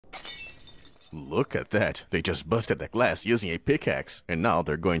Look at that. They just busted the glass using a pickaxe. And now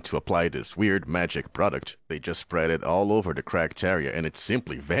they're going to apply this weird magic product. They just spread it all over the cracked area and it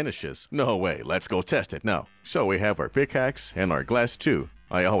simply vanishes. No way, let's go test it now. So we have our pickaxe and our glass too.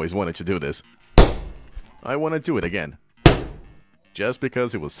 I always wanted to do this. I want to do it again. Just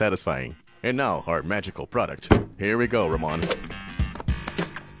because it was satisfying. And now our magical product. Here we go, Ramon.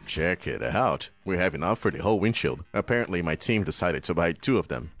 Check it out. We have enough for the whole windshield. Apparently my team decided to buy 2 of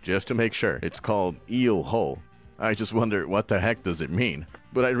them, just to make sure. It's called Eel Hole. I just wonder what the heck does it mean?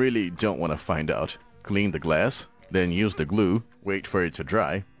 But I really don't want to find out. Clean the glass, then use the glue, wait for it to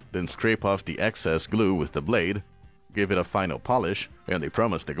dry, then scrape off the excess glue with the blade, give it a final polish, and they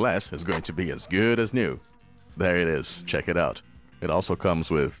promise the glass is going to be as good as new. There it is, check it out. It also comes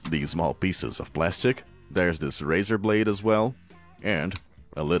with these small pieces of plastic. There's this razor blade as well, and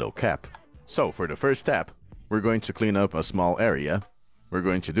a little cap. So for the first step, we're going to clean up a small area. We're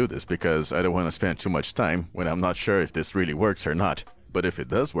going to do this because I don't want to spend too much time when I'm not sure if this really works or not. But if it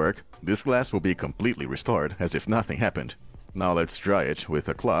does work, this glass will be completely restored as if nothing happened. Now let's dry it with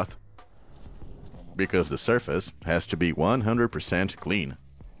a cloth because the surface has to be 100% clean.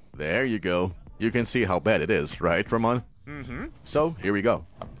 There you go. You can see how bad it is, right, Ramon? Mm-hmm. So, here we go.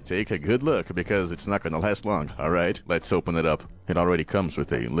 Take a good look because it's not gonna last long, alright? Let's open it up. It already comes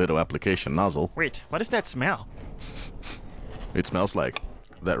with a little application nozzle. Wait, what does that smell? It smells like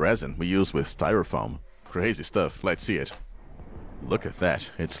that resin we use with styrofoam. Crazy stuff. Let's see it. Look at that.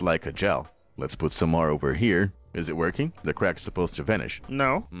 It's like a gel. Let's put some more over here. Is it working? The crack's supposed to vanish.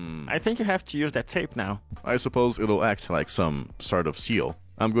 No. I think you have to use that tape now. I suppose it'll act like some sort of seal.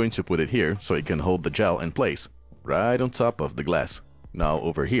 I'm going to put it here so it can hold the gel in place. Right on top of the glass. Now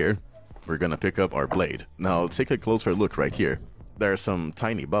over here, we're gonna pick up our blade. Now take a closer look right here. There are some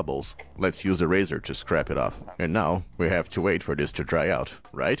tiny bubbles. Let's use a razor to scrape it off. And now we have to wait for this to dry out,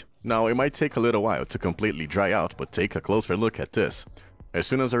 right? Now it might take a little while to completely dry out, but take a closer look at this. As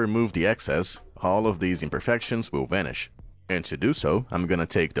soon as I remove the excess, all of these imperfections will vanish. And to do so, I'm gonna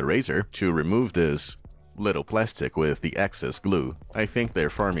take the razor to remove this little plastic with the excess glue. I think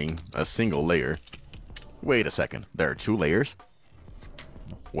they're forming a single layer. Wait a second, there are 2 layers?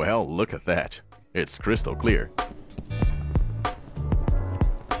 Well, look at that. It's crystal clear.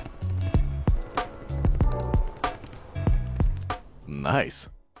 Nice.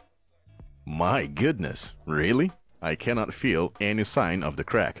 My goodness, really? I cannot feel any sign of the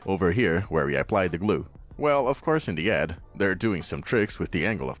crack over here where we applied the glue. Well, of course in the ad, they're doing some tricks with the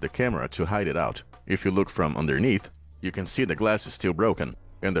angle of the camera to hide it out. If you look from underneath, you can see the glass is still broken.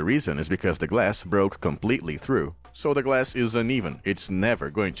 And the reason is because the glass broke completely through. So the glass is uneven. It's never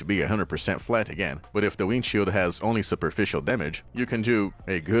going to be 100% flat again. But if the windshield has only superficial damage, you can do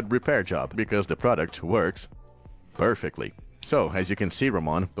a good repair job because the product works perfectly. So, as you can see,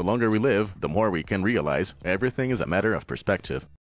 Ramon, the longer we live, the more we can realize everything is a matter of perspective.